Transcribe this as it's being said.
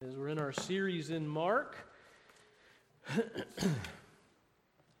our series in Mark.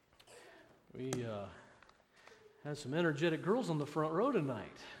 We had some energetic girls on the front row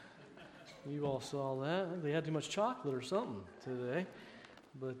tonight. You all saw that. They had too much chocolate or something today.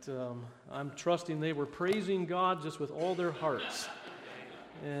 But I'm trusting they were praising God just with all their hearts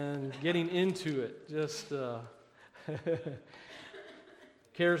and getting into it. Just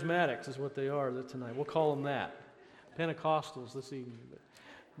charismatics is what they are tonight. We'll call them that. Pentecostals this evening.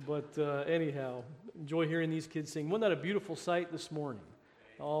 But anyhow, enjoy hearing these kids sing. Wasn't that a beautiful sight this morning?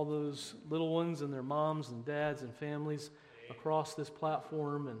 All those little ones and their moms and dads and families across this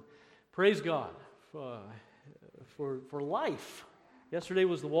platform. And praise God for life. Yesterday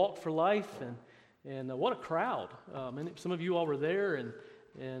was the Walk for Life, and what a crowd. Some of you all were there,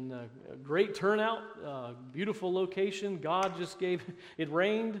 and a great turnout, beautiful location. God just gave, it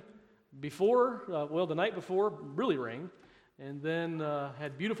rained before, the night before, really rained, and then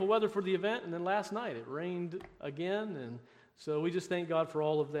had beautiful weather for the event, and then last night it rained again, and so we just thank God for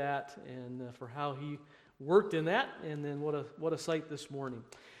all of that, and for how He worked in that, and then what a sight this morning.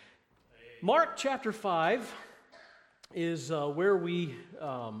 Mark chapter 5 is where we,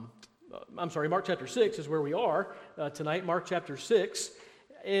 Mark chapter 6 is where we are tonight, Mark chapter 6,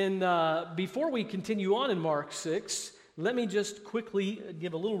 and before we continue on in Mark 6, let me just quickly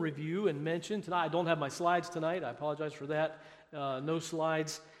give a little review and mention tonight. I don't have my slides tonight. I apologize for that. No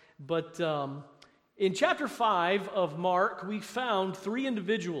slides. But in chapter 5 of Mark, we found 3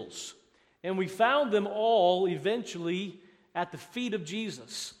 individuals. And we found them all eventually at the feet of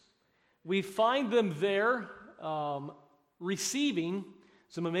Jesus. We find them there receiving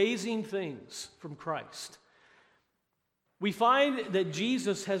some amazing things from Christ. We find that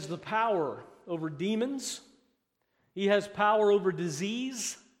Jesus has the power over demons. He has power over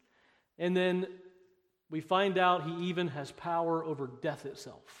disease, and then we find out He even has power over death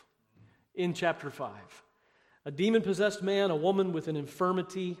itself in chapter 5. A demon-possessed man, a woman with an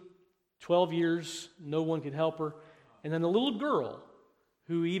infirmity, 12 years, no one could help her, and then a little girl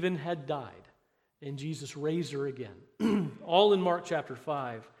who even had died, and Jesus raised her again. All in Mark chapter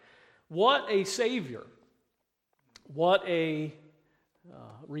 5. What a Savior. What a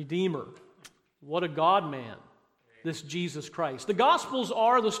Redeemer. What a God-man. This Jesus Christ. The Gospels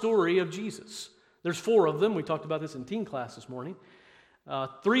are the story of Jesus. There's 4 of them. We talked about this in teen class this morning.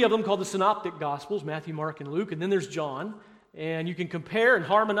 3 of them called the Synoptic Gospels, Matthew, Mark, and Luke, and then there's John. And you can compare and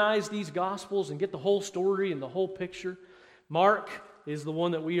harmonize these Gospels and get the whole story and the whole picture. Mark is the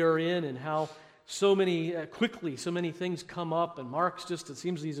one that we are in, and how so many things come up, and Mark's just, it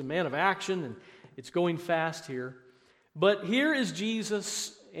seems he's a man of action, and it's going fast here. But here is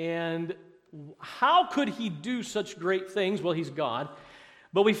Jesus, and how could He do such great things? Well, He's God.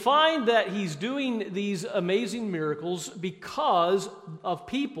 But we find that He's doing these amazing miracles because of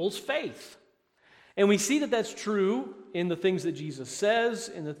people's faith. And we see that that's true in the things that Jesus says,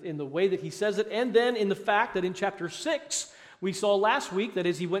 in the way that He says it, and then in the fact that in chapter 6, we saw last week that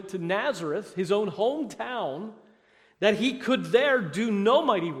as He went to Nazareth, His own hometown, that He could there do no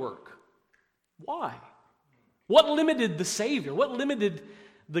mighty work. Why? What limited the Savior? What limited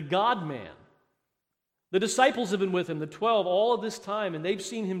the God-man? The disciples have been with Him, the 12, all of this time, and they've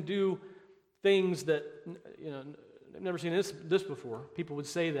seen Him do things that, they've never seen this before. People would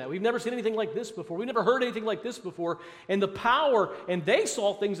say that. We've never seen anything like this before. We've never heard anything like this before. And the power, and they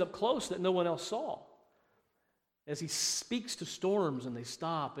saw things up close that no one else saw. As He speaks to storms and they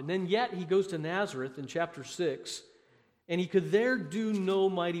stop. And then yet He goes to Nazareth in chapter 6, and He could there do no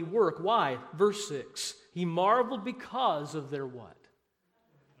mighty work. Why? Verse 6. He marveled because of their what?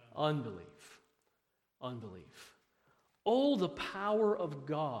 Unbelief. Unbelief. Oh, the power of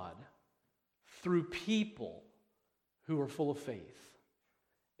God through people who are full of faith.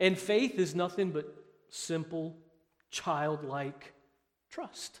 And faith is nothing but simple, childlike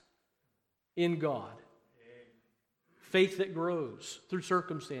trust in God. Faith that grows through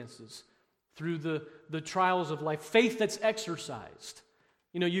circumstances, through the trials of life. Faith that's exercised.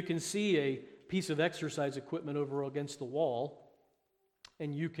 You can see a piece of exercise equipment over against the wall,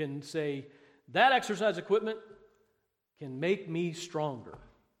 and you can say, that exercise equipment can make me stronger.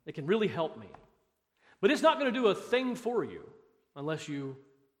 It can really help me. But it's not going to do a thing for you unless you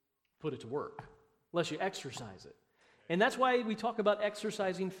put it to work, unless you exercise it. And that's why we talk about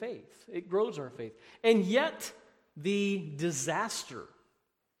exercising faith. It grows our faith. And yet, the disaster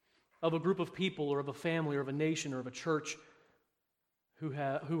of a group of people or of a family or of a nation or of a church who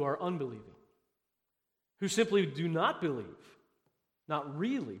are unbelieving, who simply do not believe, not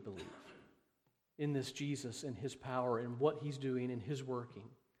really believe in this Jesus and His power and what He's doing and His working.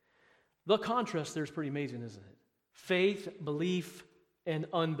 The contrast there is pretty amazing, isn't it? Faith, belief, and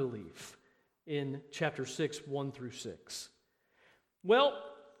unbelief in chapter 6, 1 through 6. Well,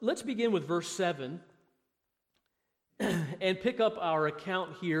 let's begin with verse 7 and pick up our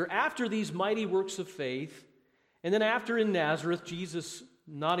account here. After these mighty works of faith, and then after in Nazareth, Jesus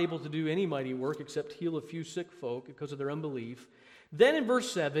not able to do any mighty work except heal a few sick folk because of their unbelief. Then in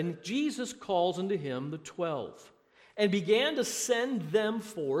verse 7, Jesus calls unto him the 12 and began to send them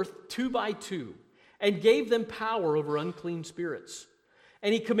forth 2 by 2 and gave them power over unclean spirits.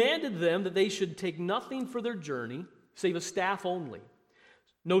 And he commanded them that they should take nothing for their journey, save a staff only.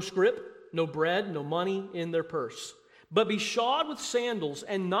 No scrip, no bread, no money in their purse, but be shod with sandals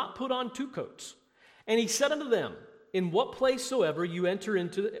and not put on 2 coats. And he said unto them, in what place soever you enter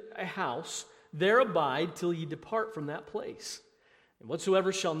into a house, there abide till ye depart from that place. And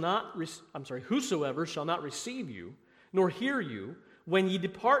whosoever shall not receive you, nor hear you, when ye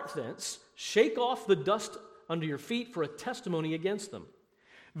depart thence, shake off the dust under your feet for a testimony against them.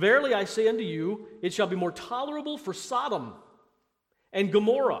 Verily I say unto you, it shall be more tolerable for Sodom and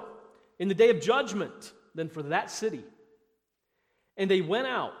Gomorrah in the day of judgment than for that city. And they went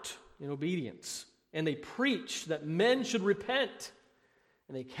out in obedience, and they preached that men should repent.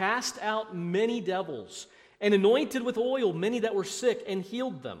 And they cast out many devils, and anointed with oil many that were sick, and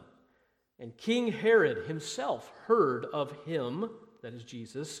healed them. And King Herod himself heard of him, that is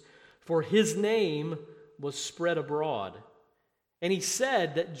Jesus, for his name was spread abroad. And he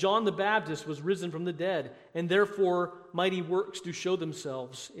said that John the Baptist was risen from the dead, and therefore mighty works do show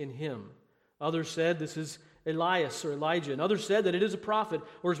themselves in him. Others said this is Elias or Elijah, and others said that it is a prophet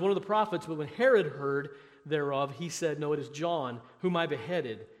or is one of the prophets. But when Herod heard thereof, he said, no, it is John, whom I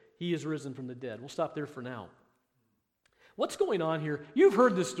beheaded. He is risen from the dead. We'll stop there for now. What's going on here? You've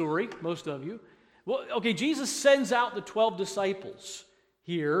heard this story, most of you. Well, okay, Jesus sends out the 12 disciples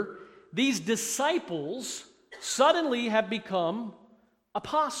here. These disciples suddenly have become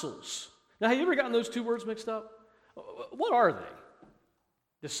apostles. Now, have you ever gotten those 2 words mixed up? What are they?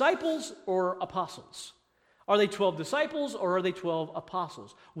 Disciples or apostles? Are they 12 disciples or are they 12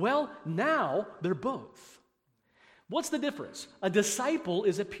 apostles? Well, now they're both. What's the difference? A disciple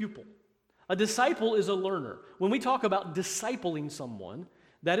is a pupil. A disciple is a learner. When we talk about discipling someone,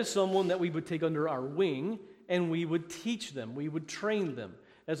 that is someone that we would take under our wing and we would teach them, we would train them.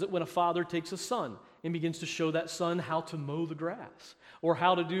 As when a father takes a son and begins to show that son how to mow the grass or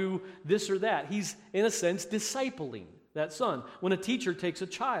how to do this or that. He's, in a sense, discipling that son. When a teacher takes a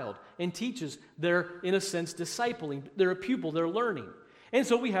child and teaches, they're, in a sense, discipling. They're a pupil, they're learning. And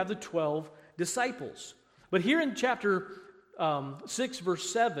so we have the 12 disciples. But here in chapter 6, verse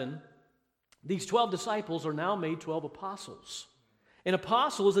 7, these 12 disciples are now made 12 apostles. An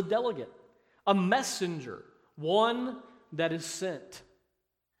apostle is a delegate, a messenger, one that is sent.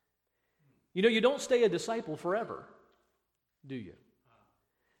 You know, you don't stay a disciple forever, do you?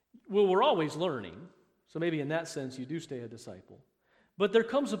 Well, we're always learning, so maybe in that sense you do stay a disciple. But there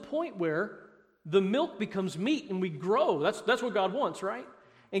comes a point where the milk becomes meat and we grow. That's what God wants, right?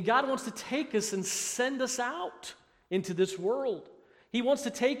 And God wants to take us and send us out into this world. He wants to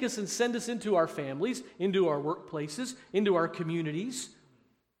take us and send us into our families, into our workplaces, into our communities,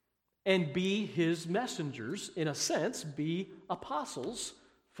 and be His messengers, in a sense, be apostles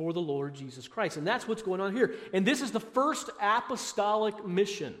for the Lord Jesus Christ. And that's what's going on here. And this is the first apostolic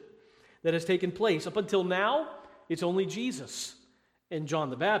mission that has taken place. Up until now, it's only Jesus and John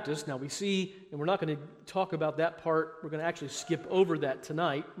the Baptist. Now we see, and we're not going to talk about that part, we're going to actually skip over that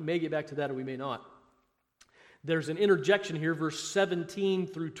tonight. We may get back to that or we may not. There's an interjection here, verse 17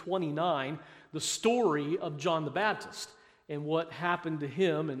 through 29, the story of John the Baptist and what happened to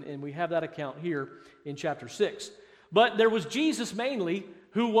him, and we have that account here in chapter 6. But there was Jesus mainly,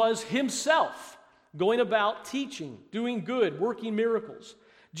 who was himself going about teaching, doing good, working miracles.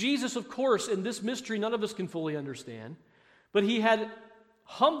 Jesus, of course, in this mystery none of us can fully understand, but he had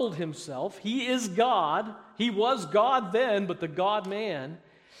humbled himself. He is God. He was God then, but the God-man.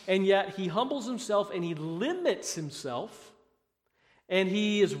 And yet he humbles himself and he limits himself. And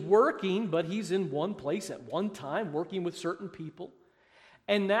he is working, but he's in one place at one time, working with certain people.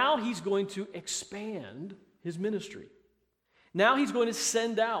 And now he's going to expand his ministry. Now he's going to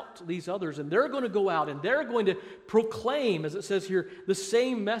send out these others, and they're going to go out, and they're going to proclaim, as it says here, the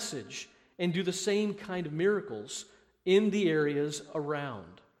same message and do the same kind of miracles in the areas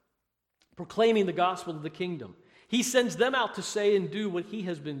around, proclaiming the gospel of the kingdom. He sends them out to say and do what he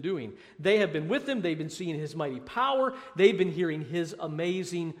has been doing. They have been with him. They've been seeing his mighty power. They've been hearing his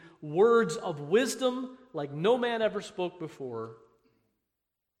amazing words of wisdom like no man ever spoke before.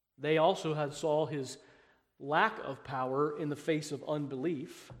 They also had saw his lack of power in the face of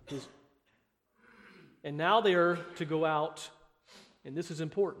unbelief. And now they are to go out and this is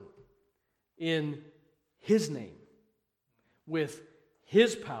important, in His name, with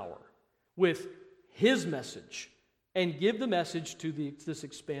His power, with His message, and give the message to this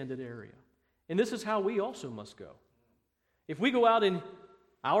expanded area. And this is how we also must go. If we go out in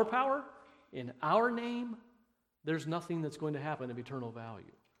our power, in our name, there's nothing that's going to happen of eternal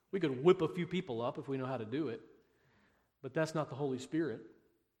value. We could whip a few people up if we know how to do it, but that's not the Holy Spirit.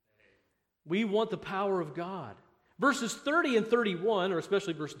 We want the power of God. Verses 30 and 31, or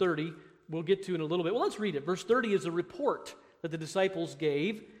especially verse 30, we'll get to in a little bit. Well, let's read it. Verse 30 is a report that the disciples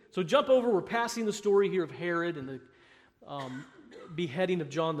gave. So jump over. We're passing the story here of Herod and the beheading of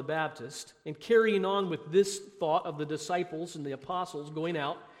John the Baptist, and carrying on with this thought of the disciples and the apostles going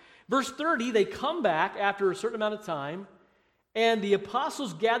out. Verse 30, they come back after a certain amount of time, and the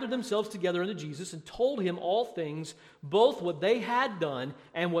apostles gathered themselves together unto Jesus and told him all things, both what they had done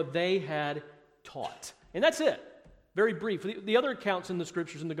and what they had taught. And that's it. Very brief. The other accounts in the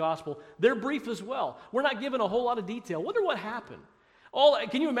Scriptures, in the Gospel, they're brief as well. We're not given a whole lot of detail. Wonder what happened.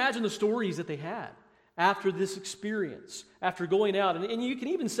 Can you imagine the stories that they had after this experience, after going out? And you can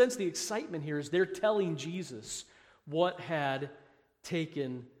even sense the excitement here as they're telling Jesus what had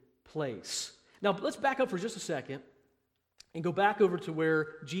taken place. Now, let's back up for just a second and go back over to where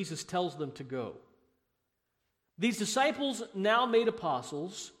Jesus tells them to go. These disciples now made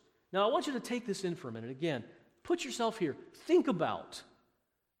apostles. Now, I want you to take this in for a minute. Again, put yourself here. Think about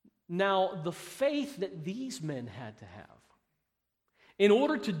now the faith that these men had to have in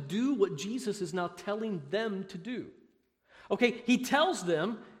order to do what Jesus is now telling them to do. Okay, he tells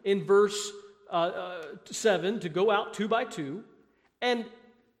them in verse 7 to go out 2 by 2, and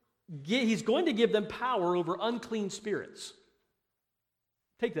he's going to give them power over unclean spirits.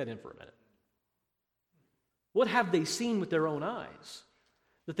 Take that in for a minute. What have they seen with their own eyes?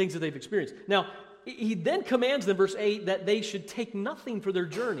 The things that they've experienced. Now, he then commands them, verse 8, that they should take nothing for their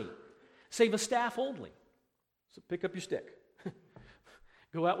journey, save a staff only. So pick up your stick.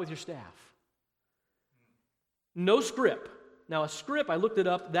 Go out with your staff. No scrip. Now, a scrip, I looked it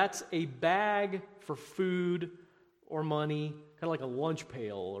up, that's a bag for food or money, kind of like a lunch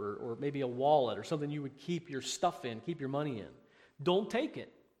pail or maybe a wallet or something you would keep your stuff in, keep your money in. Don't take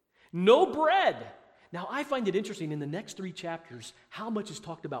it. No bread. Now, I find it interesting in the next 3 chapters how much is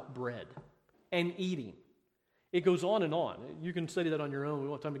talked about bread and eating. It goes on and on. You can study that on your own. We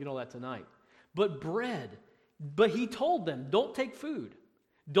won't have time to get all that tonight. But bread. But he told them, don't take food.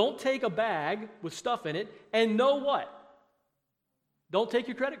 Don't take a bag with stuff in it. And know what? Don't take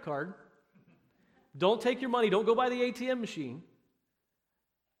your credit card. Don't take your money. Don't go by the ATM machine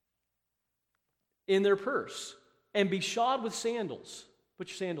in their purse. And be shod with sandals. Put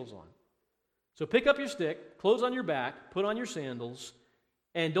your sandals on. So pick up your stick, clothes on your back, put on your sandals,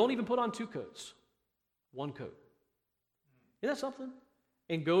 and don't even put on 2 coats. 1 coat. Isn't that something?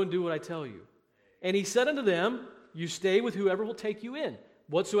 And go and do what I tell you. And he said unto them, you stay with whoever will take you in.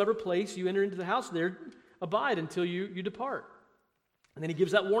 Whatsoever place you enter into the house, there abide until you depart. And then he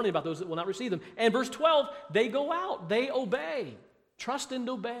gives that warning about those that will not receive them. And verse 12, they go out. They obey. Trust and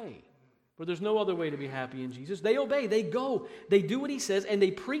obey. For there's no other way to be happy in Jesus. They obey. They go. They do what he says, and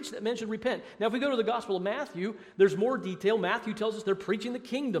they preach that men should repent. Now, if we go to the Gospel of Matthew, there's more detail. Matthew tells us they're preaching the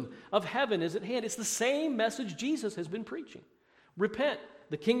kingdom of heaven is at hand. It's the same message Jesus has been preaching. Repent.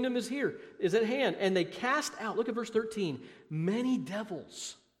 The kingdom is here, is at hand. And they cast out, look at verse 13, many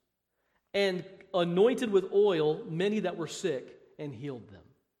devils, and anointed with oil many that were sick, and healed them.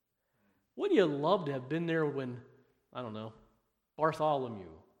 Wouldn't you love to have been there when, I don't know, Bartholomew,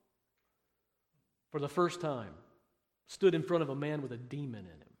 for the first time, stood in front of a man with a demon in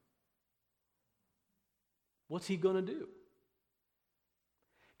him? What's he going to do?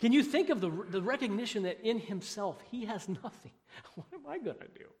 Can you think of the recognition that in himself he has nothing? What am I going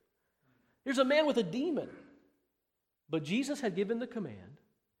to do? Here's a man with a demon. But Jesus had given the command,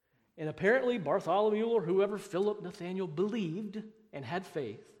 and apparently Bartholomew or whoever, Philip, Nathaniel, believed and had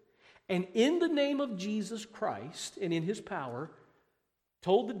faith, and in the name of Jesus Christ and in his power,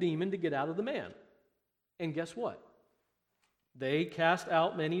 told the demon to get out of the man. And guess what? They cast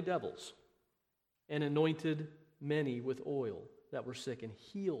out many devils and anointed many with oil that were sick and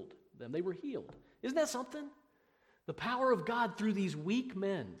healed them. They were healed. Isn't that something? The power of God through these weak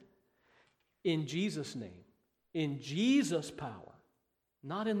men in Jesus' name, in Jesus' power,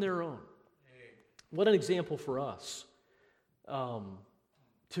 not in their own. What an example for us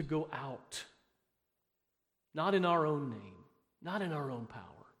to go out, not in our own name, not in our own power,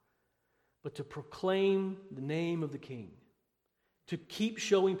 but to proclaim the name of the King, to keep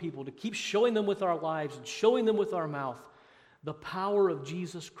showing people, to keep showing them with our lives and showing them with our mouth the power of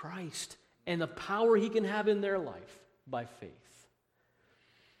Jesus Christ and the power he can have in their life by faith.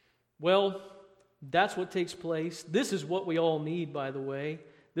 Well, that's what takes place. This is what we all need, by the way.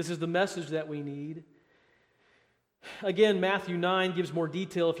 This is the message that we need. Again, Matthew 9 gives more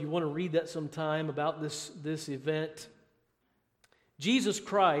detail if you want to read that sometime about this event. Jesus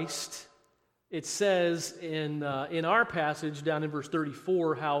Christ, it says in our passage down in verse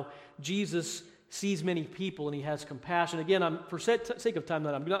 34 how Jesus sees many people and he has compassion. Again, for sake of time,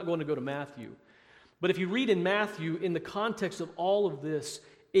 I'm not going to go to Matthew. But if you read in Matthew, in the context of all of this,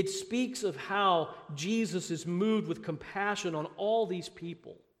 it speaks of how Jesus is moved with compassion on all these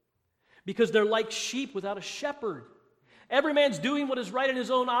people because they're like sheep without a shepherd. Every man's doing what is right in his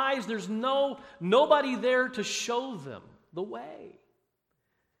own eyes. There's nobody there to show them the way.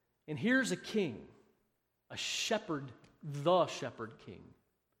 And here's a king, a shepherd, the shepherd king,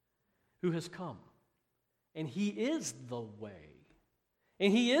 who has come. And he is the way.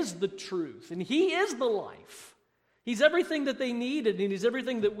 And he is the truth. And he is the life. He's everything that they needed, and he's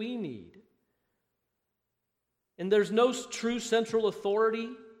everything that we need. And there's no true central authority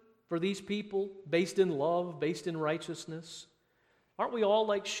for these people based in love, based in righteousness. Aren't we all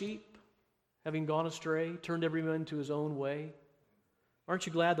like sheep, having gone astray, turned every man to his own way? Aren't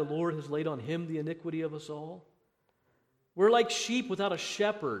you glad the Lord has laid on him the iniquity of us all? We're like sheep without a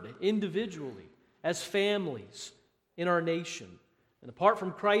shepherd, individually, as families in our nation. And apart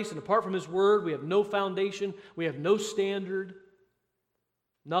from Christ and apart from his word, we have no foundation, we have no standard,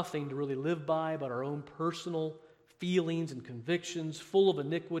 nothing to really live by but our own personal feelings and convictions, full of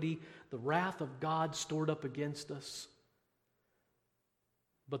iniquity, the wrath of God stored up against us.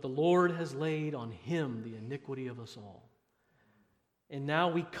 But the Lord has laid on him the iniquity of us all. And now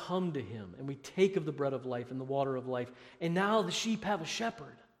we come to him and we take of the bread of life and the water of life. And now the sheep have a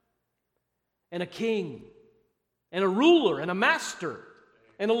shepherd and a king and a ruler and a master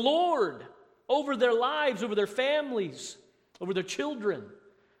and a Lord over their lives, over their families, over their children,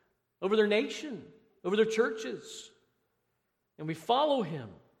 over their nation, over their churches. And we follow him.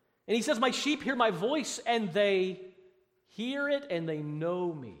 And he says, my sheep hear my voice, and they hear it, and they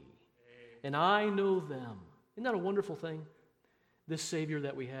know me. And I know them. Isn't that a wonderful thing? This Savior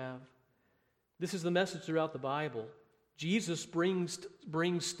that we have. This is the message throughout the Bible. Jesus brings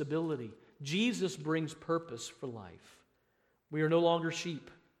stability. Jesus brings purpose for life. We are no longer sheep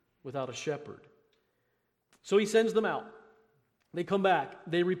without a shepherd. So he sends them out. They come back.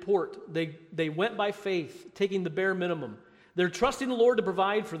 They report. They went by faith, taking the bare minimum. They're trusting the Lord to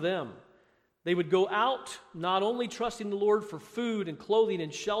provide for them. They would go out not only trusting the Lord for food and clothing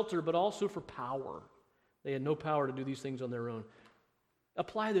and shelter, but also for power. They had no power to do these things on their own.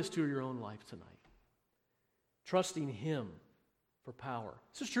 Apply this to your own life tonight. Trusting him for power.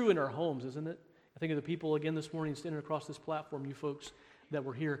 This is true in our homes, isn't it? I think of the people again this morning standing across this platform, you folks that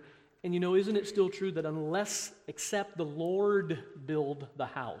were here. And isn't it still true that except the Lord build the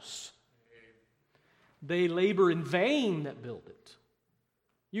house, they labor in vain that build it.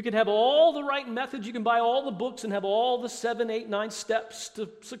 You can have all the right methods, you can buy all the books and have all the 7, 8, 9 steps to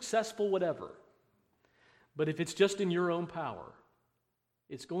successful whatever. But if it's just in your own power,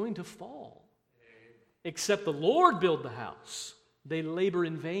 it's going to fall. Except the Lord build the house, they labor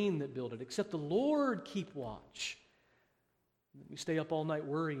in vain that build it. Except the Lord keep watch. We stay up all night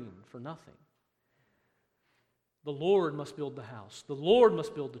worrying for nothing. The Lord must build the house. The Lord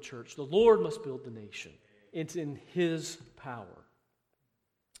must build the church. The Lord must build the nation. It's in his power.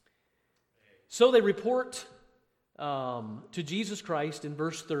 So they report to Jesus Christ in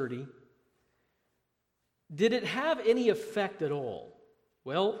verse 30. Did it have any effect at all?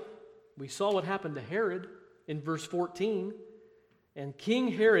 Well, we saw what happened to Herod in verse 14. And King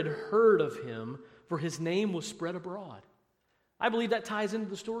Herod heard of him, for his name was spread abroad. I believe that ties into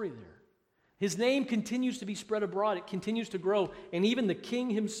the story there. His name continues to be spread abroad. It continues to grow. And even the king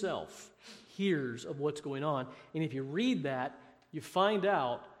himself hears of what's going on. And if you read that, you find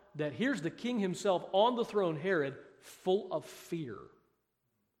out that here's the king himself on the throne, Herod, full of fear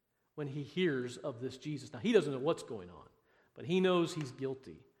when he hears of this Jesus. Now, he doesn't know what's going on, but he knows he's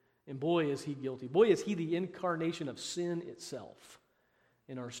guilty. And boy, is he guilty. Boy, is he the incarnation of sin itself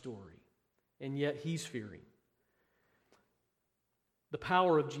in our story. And yet he's fearing the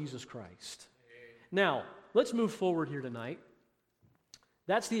power of Jesus Christ. Now, let's move forward here tonight.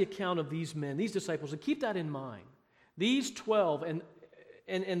 That's the account of these men, these disciples, and keep that in mind. These 12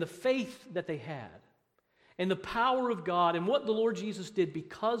 and the faith that they had, and the power of God, and what the Lord Jesus did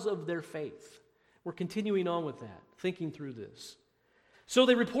because of their faith. We're continuing on with that, thinking through this. So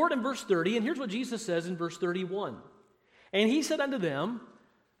they report in verse 30, and here's what Jesus says in verse 31. And he said unto them,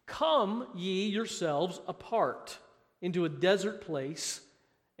 come ye yourselves apart into a desert place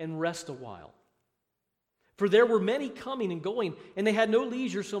and rest a while. for there were many coming and going, and they had no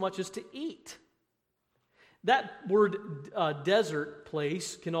leisure so much as to eat. That word desert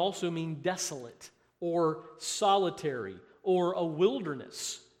place can also mean desolate or solitary or a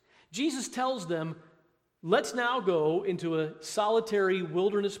wilderness. Jesus tells them, let's now go into a solitary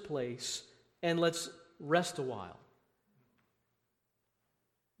wilderness place and let's rest a while.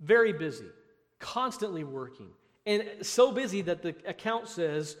 Very busy, constantly working, and so busy that the account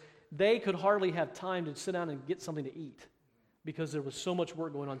says they could hardly have time to sit down and get something to eat because there was so much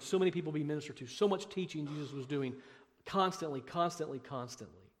work going on, so many people being ministered to, so much teaching Jesus was doing constantly.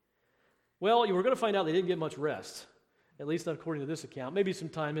 Well, you were going to find out they didn't get much rest, at least not according to this account. Maybe some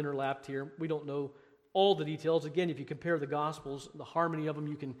time interlapped here. We don't know all the details. Again, if you compare the Gospels, the harmony of them,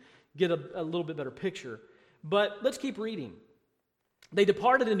 you can get a little bit better picture. But let's keep reading. They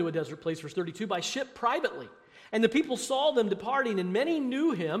departed into a desert place, verse 32, by ship privately. And the people saw them departing, and many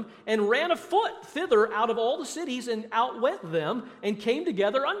knew him, and ran afoot thither out of all the cities, and outwent them, and came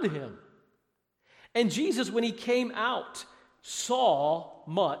together unto him. And Jesus, when he came out, saw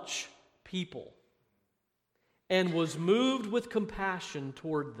much people, and was moved with compassion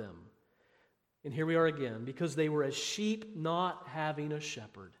toward them. And here we are again, because they were as sheep not having a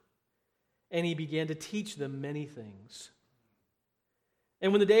shepherd. And he began to teach them many things.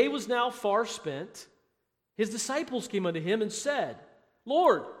 And when the day was now far spent, his disciples came unto him and said,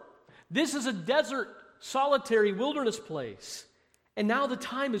 Lord, this is a desert, solitary wilderness place, and now the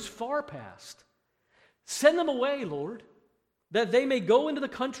time is far past. Send them away, Lord, that they may go into the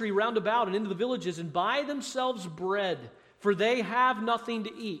country round about and into the villages and buy themselves bread, for they have nothing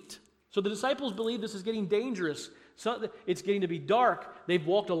to eat. So the disciples believe this is getting dangerous. It's getting to be dark. They've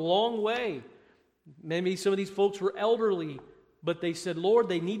walked a long way. Maybe some of these folks were elderly, but they said, Lord,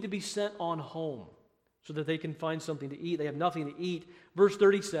 they need to be sent on home so that they can find something to eat. They have nothing to eat. Verse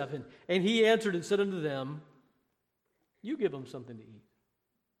 37, and he answered and said unto them, you give them something to eat.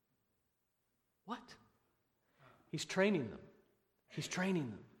 What? He's training them. He's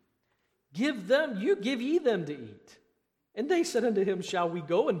training them. Give ye them to eat. And they said unto him, shall we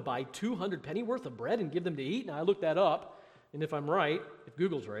go and buy 200 pennyworth of bread and give them to eat? Now I looked that up, and if I'm right, if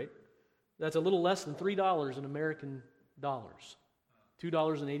Google's right, that's a little less than $3 in American dollars.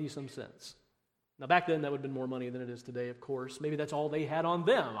 $2.80. Now back then that would have been more money than it is today, of course. Maybe that's all they had on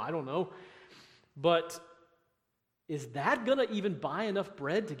them. I don't know. But is that going to even buy enough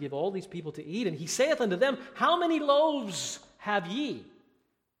bread to give all these people to eat? And he saith unto them, how many loaves have ye?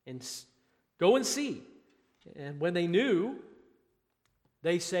 And go and see. And when they knew,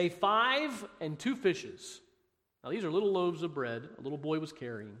 they say 5 and 2 fishes. Now these are little loaves of bread a little boy was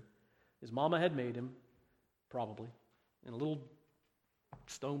carrying. His mama had made him, probably, in a little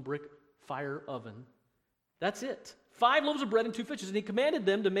stone brick fire oven. That's it. 5 loaves of bread and 2 fishes. And he commanded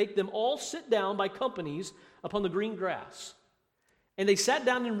them to make them all sit down by companies upon the green grass. And they sat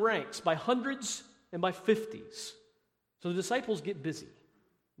down in ranks by hundreds and by 50s. So the disciples get busy.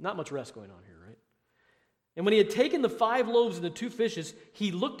 Not much rest going on here, right? And when he had taken the 5 loaves and the 2 fishes,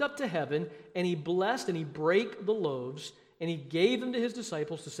 he looked up to heaven, and he blessed, and he brake the loaves, and he gave them to his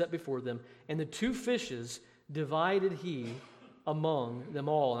disciples to set before them. And the 2 fishes divided he among them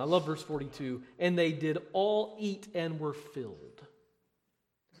all. And I love verse 42. And they did all eat and were filled.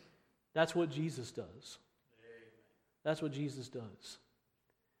 That's what Jesus does. That's what Jesus does.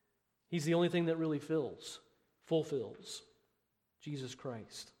 He's the only thing that really fulfills Jesus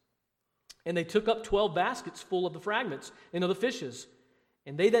Christ. And they took up 12 baskets full of the fragments and of the fishes.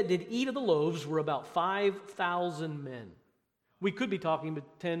 And they that did eat of the loaves were about 5,000 men. We could be talking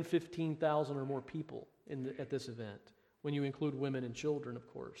about 10, 15,000 or more people at this event, when you include women and children, of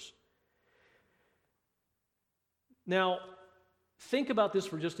course. Now, think about this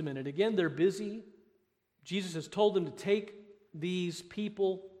for just a minute. Again, they're busy. Jesus has told them to take these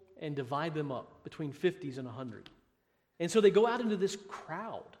people and divide them up between 50s and 100. And so they go out into this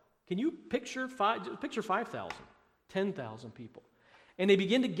crowd. Can you picture 5,000, 10,000 people? And they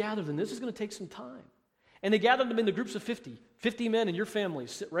begin to gather them. This is going to take some time. And they gathered them into groups of 50. 50 men in your family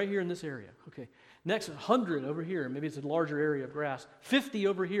sit right here in this area. Okay. Next, 100 over here. Maybe it's a larger area of grass. 50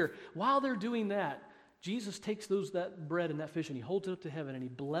 over here. While they're doing that, Jesus takes that bread and that fish and he holds it up to heaven and he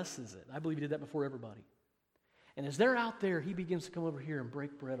blesses it. I believe he did that before everybody. And as they're out there, he begins to come over here and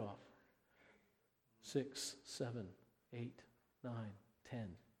break bread off. 6, 7, 8, 9, 10.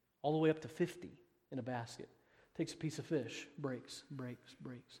 All the way up to 50 in a basket. Takes a piece of fish, breaks.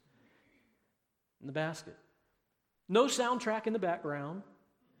 In the basket. No soundtrack in the background.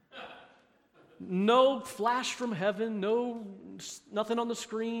 No flash from heaven. Nothing on the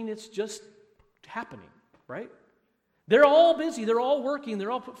screen. It's just happening, right? They're all busy. They're all working.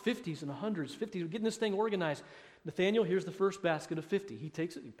 They're all 50s and 100s, 50s, getting this thing organized. Nathaniel, here's the first basket of 50. He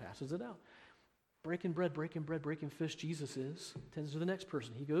takes it, he passes it out. Breaking bread, breaking fish, Jesus is. Tends to the next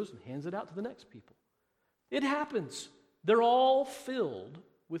person. He goes and hands it out to the next people. It happens. They're all filled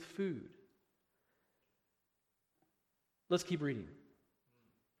with food. Let's keep reading.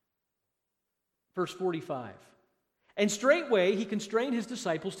 Verse 45. And straightway he constrained his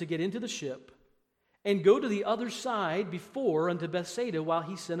disciples to get into the ship and go to the other side before unto Bethsaida while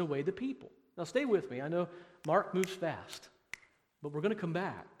he sent away the people. Now stay with me. I know Mark moves fast, but we're going to come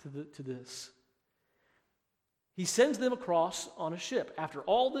back to this. He sends them across on a ship. After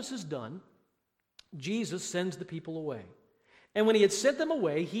all this is done, Jesus sends the people away. And when he had sent them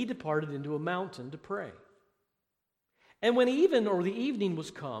away, he departed into a mountain to pray. And when the evening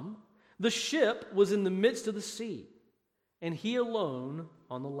was come, the ship was in the midst of the sea, and he alone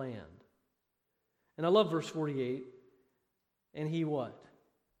on the land. And I love verse 48. And he what?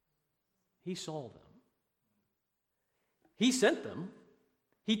 He saw them. He sent them.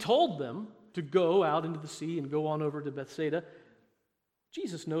 He told them to go out into the sea and go on over to Bethsaida.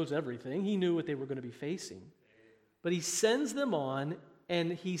 Jesus knows everything. He knew what they were going to be facing. But he sends them on,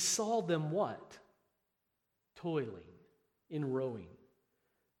 and he saw them what? Toiling in rowing.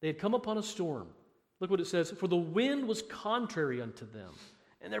 They had come upon a storm. Look what it says. For the wind was contrary unto them.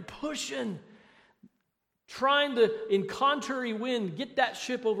 And they're pushing, trying to, in contrary wind, get that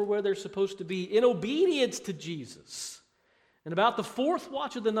ship over where they're supposed to be in obedience to Jesus. And about the fourth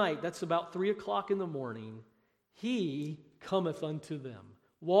watch of the night, that's about 3 o'clock in the morning, he cometh unto them,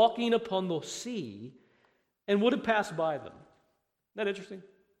 walking upon the sea, and would have passed by them. Isn't that interesting?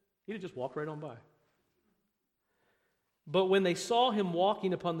 He'd have just walked right on by. But when they saw him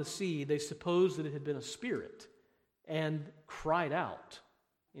walking upon the sea, they supposed that it had been a spirit, and cried out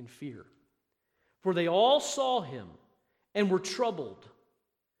in fear. For they all saw him, and were troubled.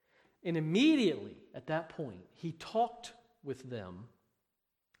 And immediately at that point, he talked with them,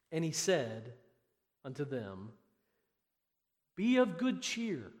 and he said unto them, Be of good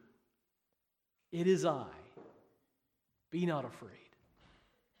cheer, it is I, be not afraid.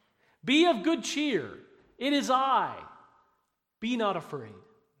 Be of good cheer, it is I, be not afraid.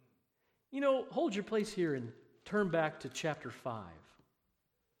 You know, hold your place here and turn back to chapter 5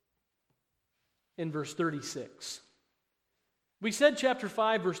 in verse 36. We said chapter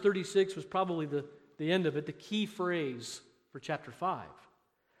 5, verse 36 was probably the end of it, the key phrase for chapter 5.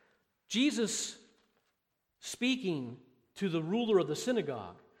 Jesus speaking to the ruler of the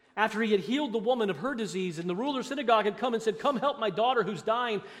synagogue after he had healed the woman of her disease, and the ruler of the synagogue had come and said, Come help my daughter who's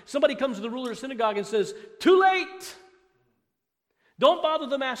dying. Somebody comes to the ruler of the synagogue and says, Too late! Don't bother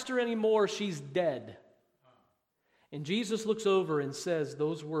the master anymore, she's dead. And Jesus looks over and says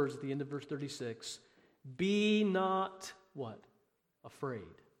those words at the end of verse 36, Be not, what? Afraid.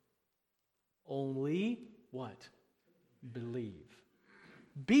 Only, what? Believe.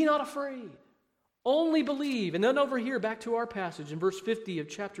 Be not afraid. Only believe. And then over here, back to our passage in verse 50 of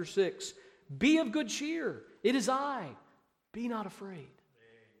chapter 6, Be of good cheer. It is I. Be not afraid.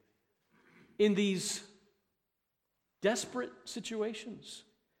 In these desperate situations,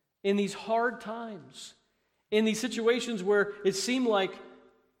 in these hard times, in these situations where it seemed like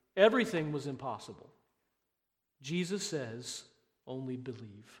everything was impossible, Jesus says, Only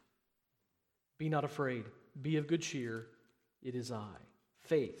believe. Be not afraid. Be of good cheer. It is I.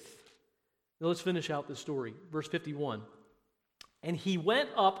 Faith. Now let's finish out this story. Verse 51. And he went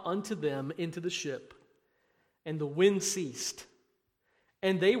up unto them into the ship, and the wind ceased.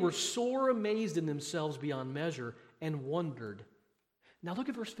 And they were sore amazed in themselves beyond measure, and wondered. Now look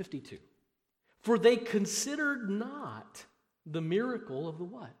at verse 52. For they considered not the miracle of the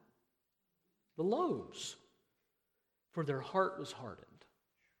what? The loaves. For their heart was hardened.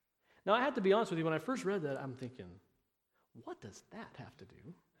 Now I have to be honest with you, when I first read that, I'm thinking, what does that have to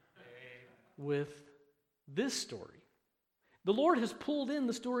do with this story? The Lord has pulled in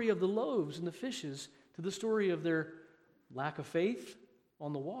the story of the loaves and the fishes to the story of their lack of faith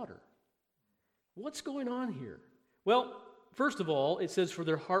on the water. What's going on here? Well, first of all, it says, for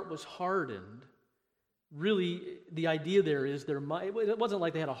their heart was hardened. Really, the idea there is their mind, it wasn't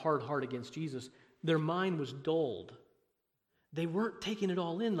like they had a hard heart against Jesus. Their mind was dulled. They weren't taking it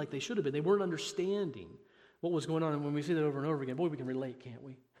all in like they should have been. They weren't understanding what was going on. And when we see that over and over again, boy, we can relate, can't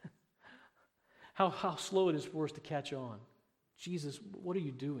we? How slow it is for us to catch on. Jesus, what are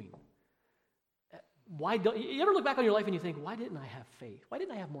you doing? You ever look back on your life and you think, why didn't I have faith? Why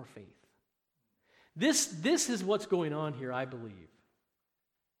didn't I have more faith? This is what's going on here, I believe.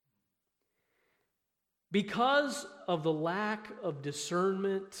 Because of the lack of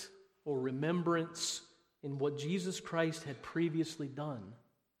discernment or remembrance in what Jesus Christ had previously done.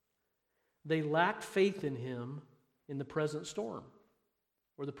 They lacked faith in him in the present storm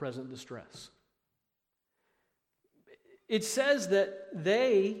or the present distress. It says that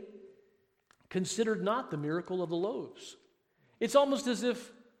they considered not the miracle of the loaves. It's almost as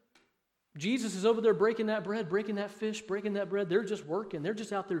if Jesus is over there breaking that bread, breaking that fish, breaking that bread. They're just working. They're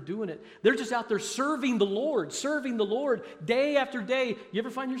just out there doing it. They're just out there serving the Lord day after day. You ever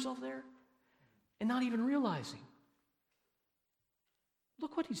find yourself there? And not even realizing,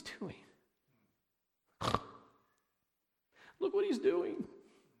 look what he's doing. Look what he's doing.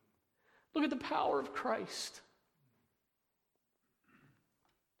 Look at the power of Christ.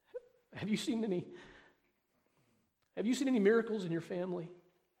 Have you seen any miracles in your family?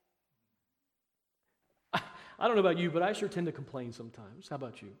 I don't know about you, but I sure tend to complain sometimes. How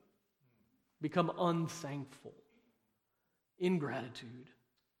about you? Become unthankful, ingratitude.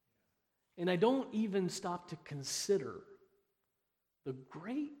 And I don't even stop to consider the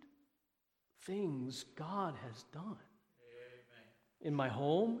great things God has done. Amen. In my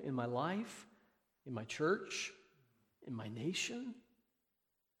home, in my life, in my church, in my nation.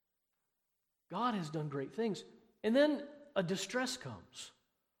 God has done great things. And then a distress comes.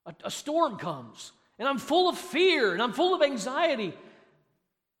 A storm comes. And I'm full of fear and I'm full of anxiety.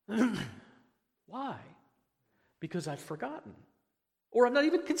 Why? Because I've forgotten. Or I've not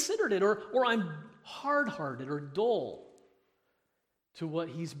even considered it. Or I'm hard-hearted or dull to what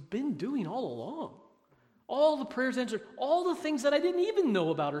he's been doing all along. All the prayers answered. All the things that I didn't even know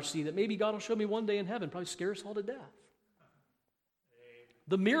about or see that maybe God will show me one day in heaven. Probably scare us all to death.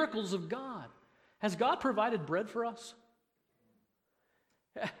 The miracles of God. Has God provided bread for us?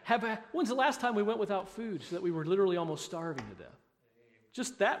 When's the last time we went without food so that we were literally almost starving to death?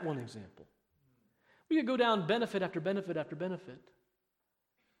 Just that one example. We could go down benefit after benefit after benefit.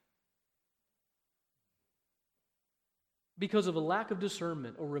 Because of a lack of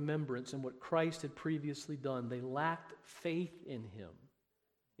discernment or remembrance in what Christ had previously done, they lacked faith in him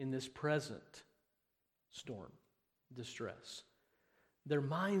in this present storm, distress. Their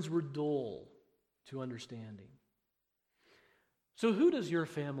minds were dull to understanding. So who does your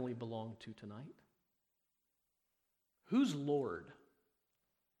family belong to tonight? Who's Lord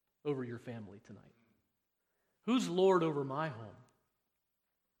over your family tonight? Who's Lord over my home?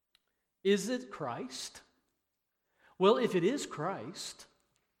 Is it Christ? Well, if it is Christ,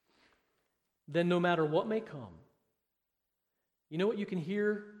 then no matter what may come, you know what you can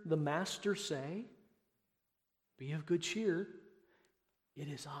hear the Master say? Be of good cheer. It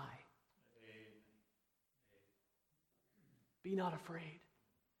is I. Be not afraid.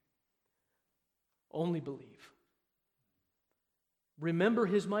 Only believe. Remember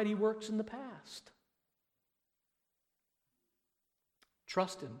his mighty works in the past.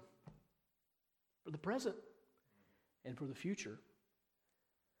 Trust him for the present and for the future.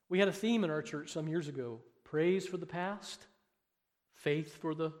 We had a theme in our church some years ago: praise for the past, faith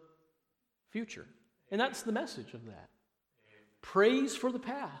for the future. And that's the message of that. Praise for the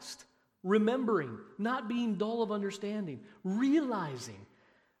past. Remembering, not being dull of understanding, realizing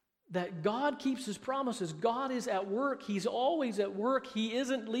that God keeps his promises. God is at work. He's always at work. He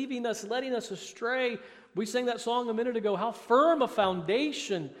isn't leaving us, letting us astray. We sang that song a minute ago. How firm a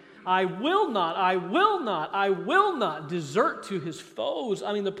foundation. I will not desert to his foes.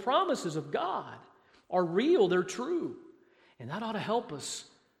 I mean, the promises of God are real. They're true. And that ought to help us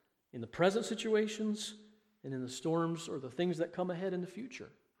in the present situations and in the storms or the things that come ahead in the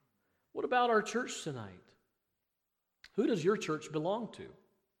future. What about our church tonight? Who does your church belong to?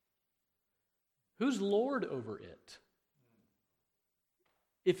 Who's Lord over it?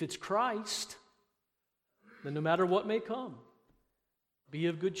 If it's Christ, then no matter what may come, be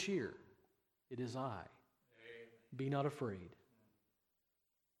of good cheer. It is I. Be not afraid.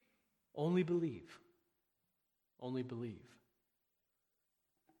 Only believe. Only believe.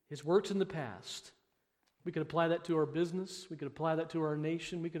 His works in the past. We could apply that to our business. We could apply that to our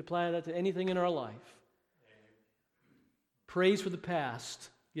nation. We could apply that to anything in our life. Praise for the past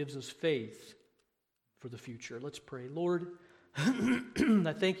gives us faith for the future. Let's pray. Lord,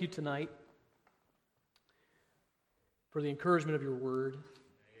 I thank you tonight for the encouragement of your word.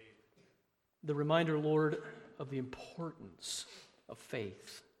 The reminder, Lord, of the importance of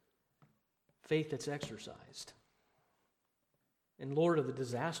faith. Faith that's exercised. And Lord, of the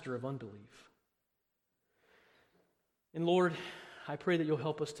disaster of unbelief. And Lord, I pray that you'll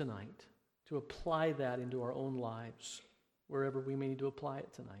help us tonight to apply that into our own lives, wherever we may need to apply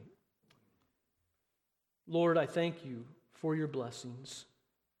it tonight. Lord, I thank you for your blessings.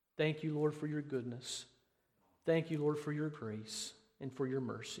 Thank you, Lord, for your goodness. Thank you, Lord, for your grace and for your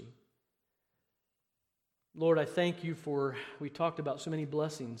mercy. Lord, I thank you for, we talked about so many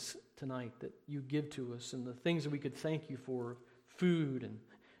blessings tonight that you give to us and the things that we could thank you for, food and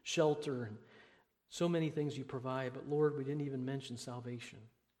shelter and so many things you provide. But Lord, we didn't even mention salvation.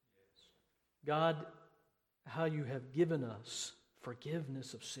 God, how you have given us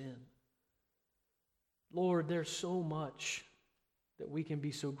forgiveness of sin. Lord, there's so much that we can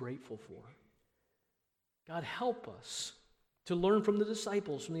be so grateful for. God, help us to learn from the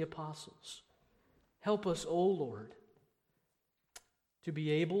disciples, from the apostles. Help us, O Lord, to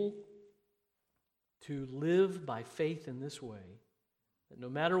be able to live by faith in this way, that no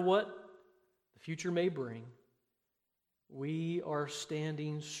matter what the future may bring, we are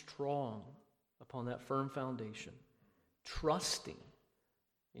standing strong upon that firm foundation, trusting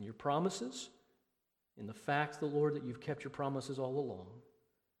in your promises, in the fact, the Lord, that you've kept your promises all along,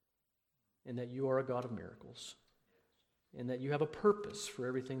 and that you are a God of miracles, and that you have a purpose for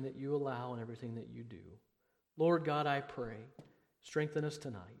everything that you allow and everything that you do. Lord God, I pray, strengthen us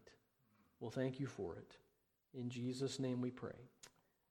tonight. We'll thank you for it. In Jesus' name we pray.